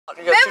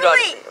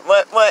Beverly.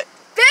 What?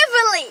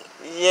 Beverly.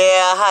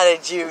 Yeah, how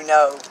did you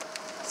know?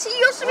 She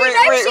used to be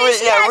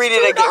babysitter. Yeah, read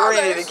it again.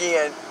 Read it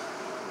again.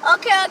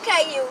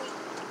 Okay, you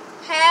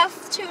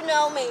have to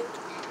know me.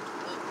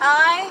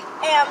 I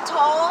am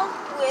tall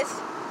with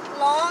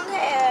long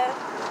hair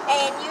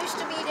and used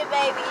to be the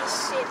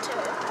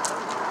babysitter.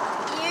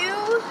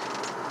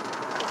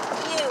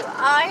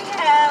 I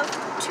have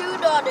 2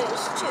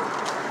 daughters too.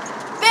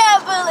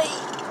 Beverly.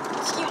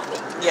 Excuse me.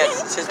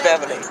 Yes, it says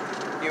Beverly.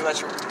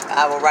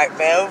 I will write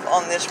Bev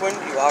on this one.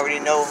 You already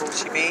know who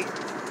she be.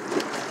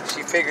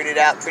 She figured it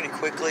out pretty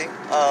quickly.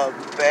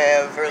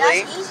 Beverly.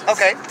 That's easy.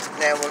 Okay,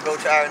 now we'll go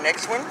to our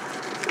next one.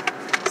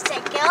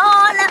 Shake it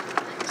all up.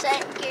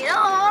 Shake it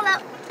all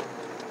up.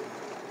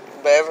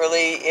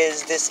 Beverly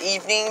is this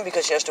evening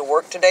because she has to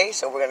work today,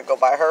 so we're going to go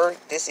by her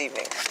this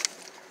evening.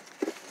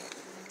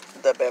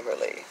 The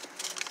Beverly.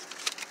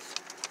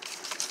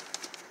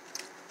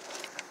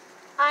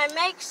 I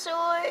make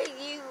sure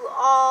you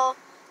all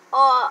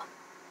are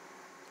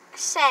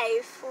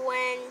safe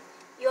when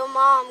your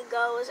mom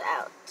goes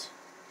out.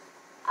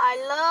 I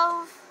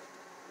love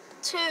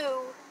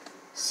to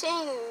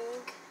sing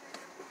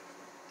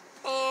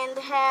and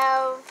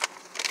have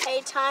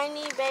a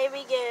tiny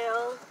baby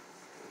girl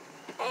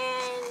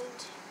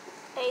and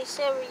a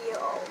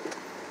 7-year-old.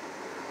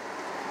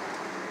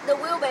 The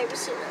real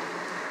babysitter.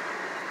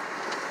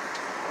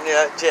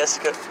 Yeah,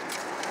 Jessica.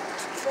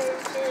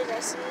 Babysitter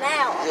that's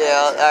now.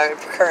 Yeah, our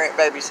current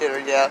babysitter,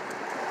 yeah.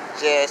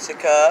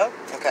 Jessica.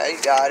 Okay,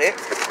 you got it.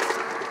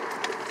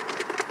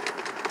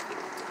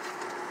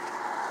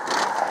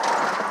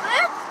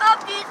 Let's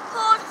up these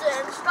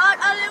portions. Start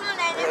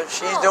eliminating.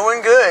 She's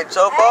doing good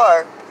so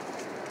far.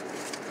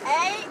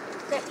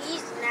 The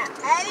easy now.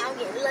 I'm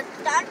getting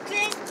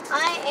lethargic.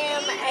 I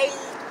am a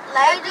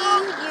lady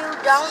you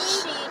don't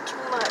see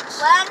too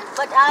much.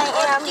 But I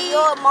am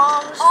your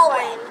mom's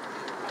friend.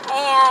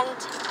 And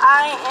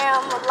I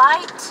am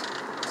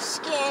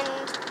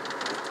light-skinned.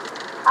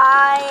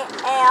 I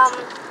am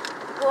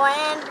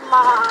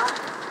grandma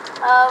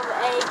of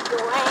a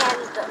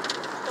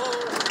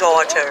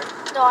Daughter.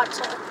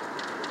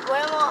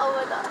 Grandma of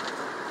a daughter.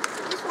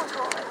 This one's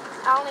hard.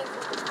 I don't even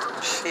know.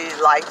 She's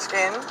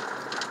light-skinned.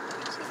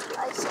 She's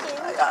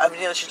light-skinned.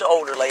 You know, she's an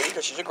older lady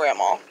because she's a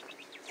grandma.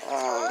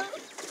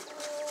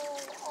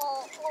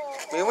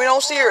 We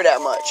don't see her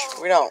that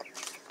much. We don't.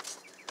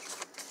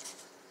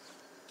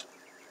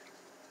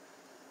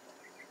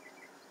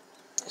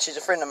 She's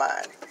a friend of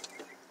mine.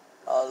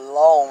 A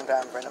long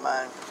time friend of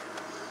mine.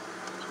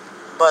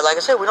 But like I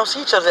said, we don't see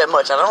each other that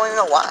much. I don't even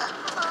know why.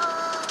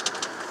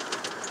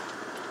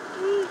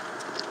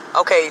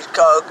 Okay,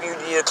 you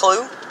need a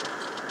clue?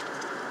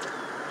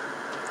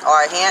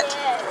 Or a hint?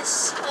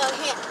 Yes, a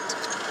hint.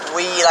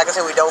 Like I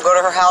said, we don't go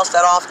to her house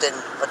that often.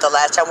 But the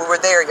last time we were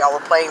there, y'all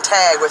were playing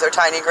tag with her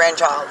tiny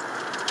grandchild.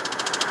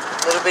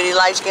 Little bitty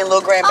light-skinned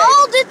little grandbaby.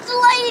 Oh, this the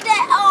lady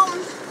that,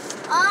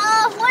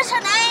 what's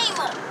her name?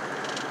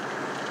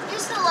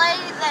 It's the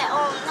lady that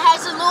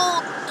has a little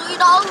 $3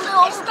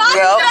 little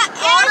daughter.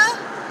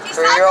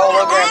 3-year-old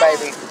little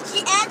grandbaby.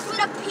 She ends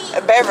with a P.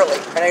 Beverly.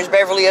 Her name's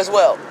Beverly as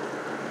well.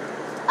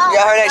 Oh,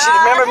 yeah, her name.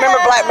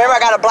 Remember, I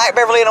got a black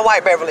Beverly and a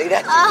white Beverly.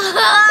 That's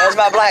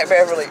my black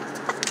Beverly.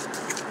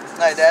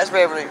 Like that's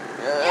Beverly.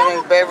 Her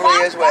name's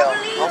Beverly as well.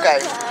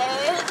 Okay.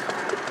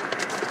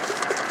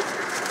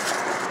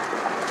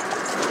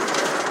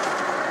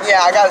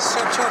 Yeah, I got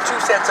two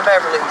sets of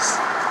Beverlys.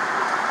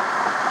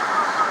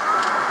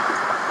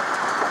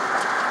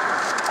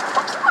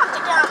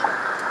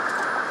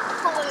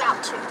 Pulling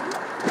out 2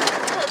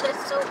 because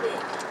they're so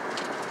big.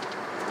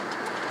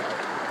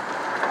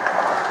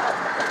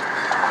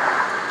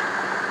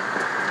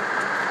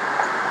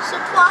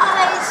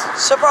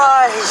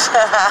 Surprise! You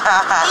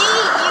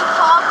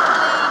probably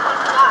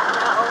do not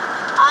know.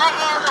 I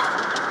am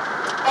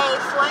a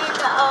friend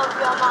of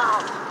your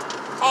mom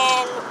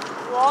and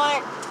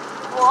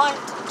want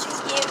to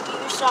give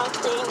you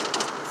something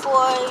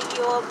for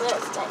your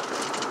birthday.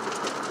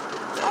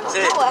 That's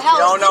it. You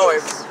don't know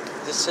it.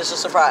 This is a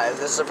surprise.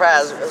 This is a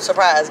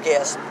surprise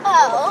guest.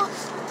 Oh.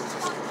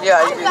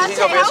 Yeah, he's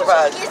gonna be a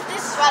surprise. This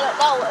is right up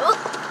nowhere.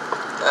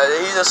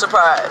 He's a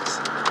surprise.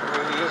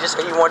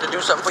 He wanted to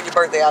do something for your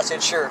birthday. I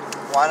said, sure.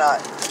 Why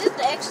not? Is this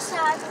the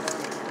exercise?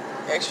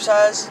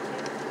 Exercise?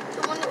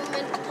 The one that we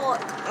made in the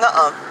park.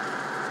 Nuh-uh.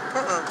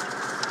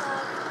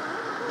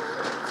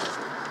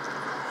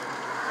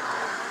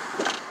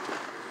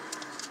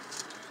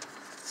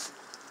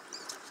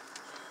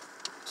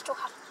 Still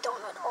have a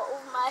donut all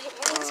over my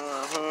hands.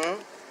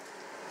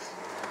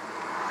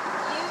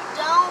 You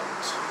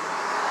don't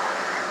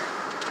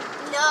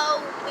know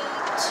me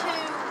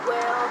too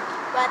well,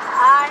 but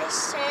I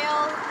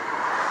sell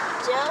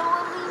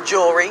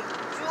jewelry,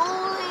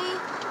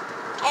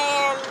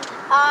 and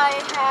I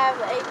have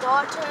a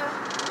daughter.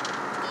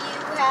 You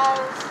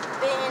have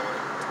been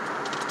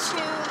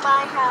to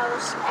my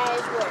house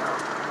as well.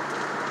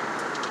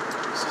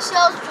 She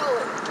sells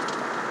jewelry.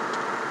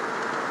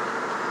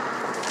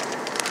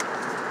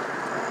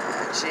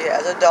 She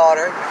has a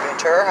daughter. You've been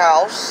to her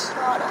house.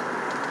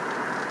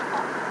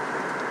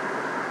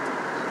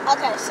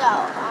 Okay, so,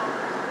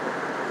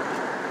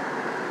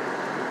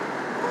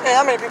 Hey,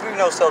 how many people you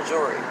know sell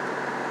jewelry?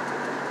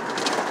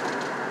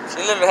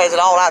 She literally has it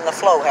all out in the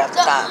flow half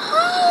the time.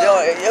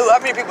 How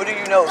many people do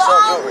you know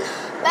sell jewelry?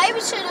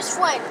 Babysitter's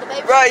friend.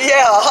 Right,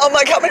 yeah. I'm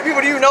like, how many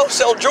people do you know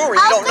sell jewelry?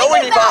 You don't know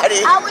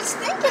anybody. I was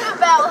thinking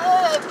about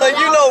her. Like,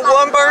 you know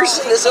one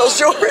person that sells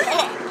jewelry?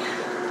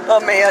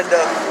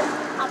 Amanda.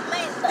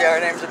 Yeah, her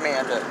name's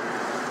Amanda.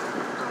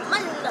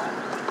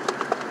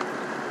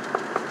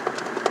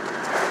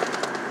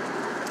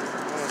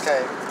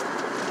 Okay.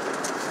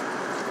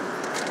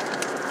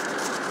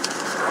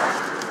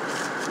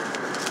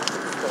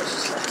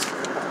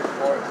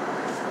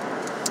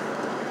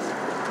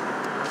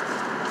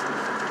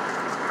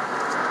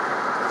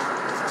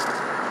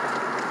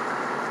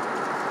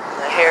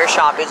 The hair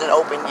shop isn't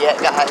open yet,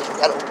 guys. We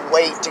gotta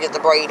wait to get the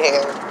braid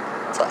hair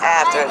till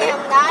after. I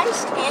am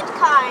nice and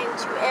kind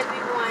to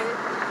everyone.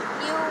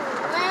 You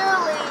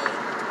really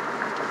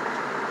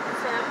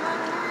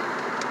feminine?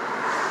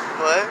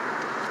 What?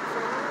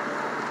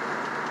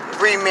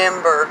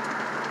 Remember.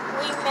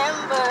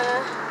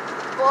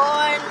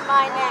 Born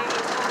my name.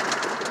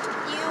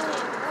 You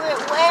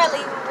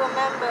rarely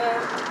remember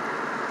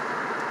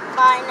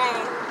my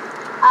name.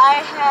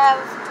 I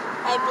have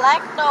a black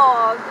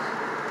dog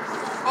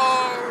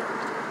and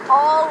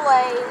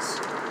always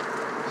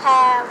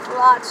have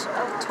lots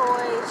of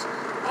toys,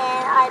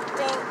 and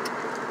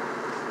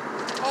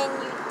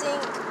you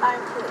think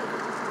I'm pretty.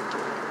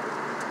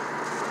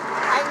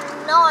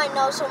 I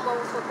know someone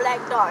with a black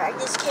dog. I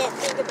just can't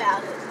think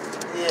about it.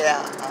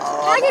 Yeah.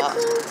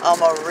 I'm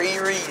gonna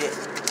reread it.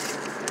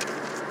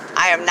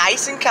 I am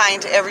nice and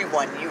kind to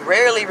everyone. You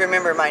rarely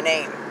remember my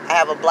name. I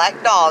have a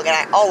black dog and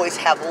I always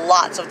have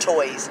lots of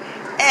toys.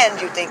 And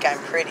you think I'm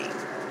pretty.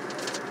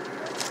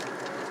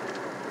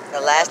 The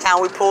last time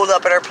we pulled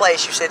up at her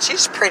place, you said,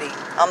 she's pretty.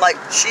 I'm like,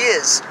 she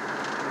is.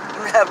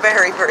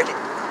 Very pretty.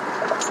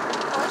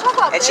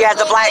 And she has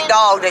the black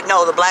dog that,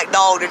 the black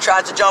dog that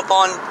tries to jump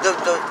on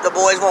the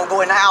boys won't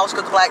go in the house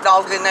because the black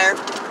dog's in there.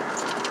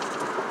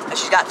 And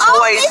she's got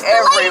toys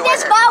everywhere.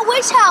 That's by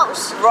which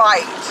house?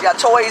 Right. She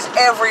got toys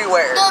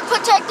everywhere. The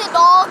protected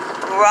dog?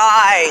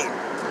 Right.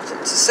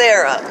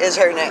 Sarah is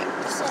her name.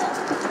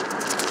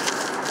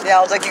 Yeah,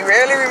 I was like, you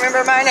rarely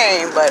remember my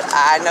name, but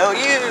I know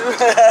you.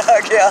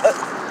 Yeah.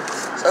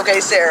 Okay,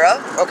 Sarah.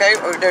 Okay,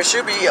 there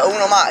should be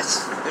uno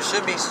más. There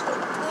should be.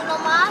 Uno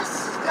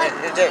más? Like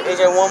is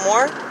there one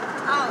more?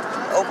 I don't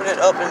know. Open it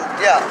up and,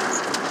 yeah.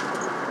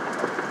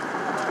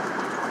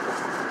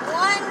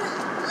 One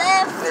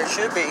left. There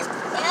should be.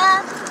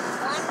 Yeah,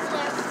 one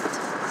left.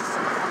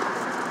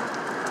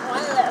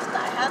 One left.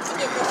 I have to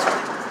get this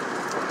one.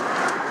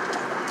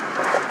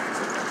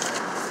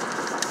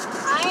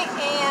 I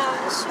am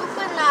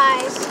super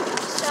nice,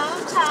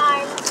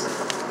 sometimes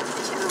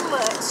too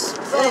much,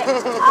 but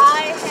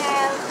I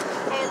have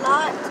a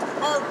lot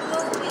of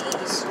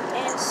movies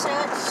and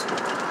such.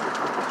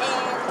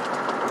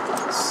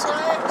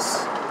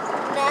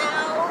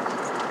 Now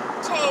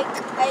take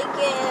a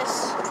guess.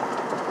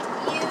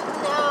 You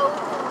know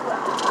who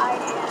I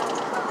am.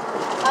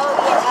 Oh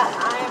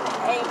yeah, I'm a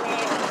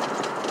man.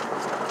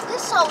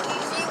 This is so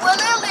easy. We're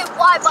literally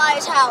right by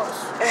his house.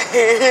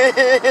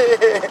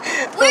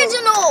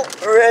 Reginald!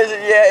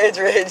 Yeah, it's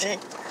Reggie.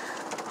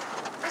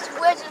 It's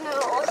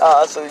Reginald.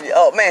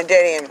 Oh man,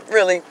 Daddy,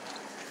 really?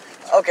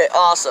 Okay,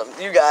 awesome.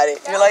 You got it.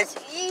 You're like,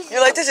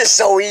 this is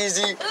so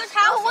easy. It was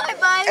how right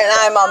by his And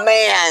I'm a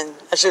man.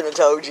 I shouldn't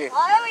have told you.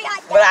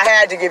 But I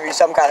had to give you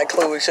some kind of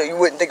clue so you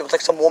wouldn't think it was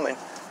like some woman.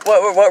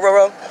 What?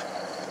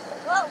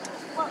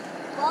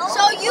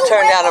 So you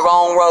turned down the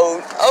wrong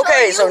road.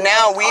 Okay, so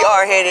now we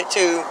are headed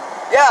to.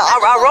 Yeah, I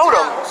wrote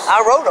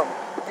them.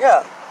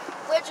 Yeah.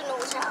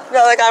 Reginald's house.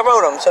 Yeah, like I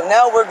wrote them. So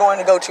now we're going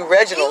to go to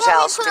Reginald's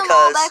house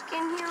because back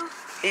in here?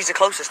 he's the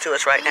closest to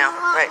us right now.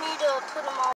 You want me to put them all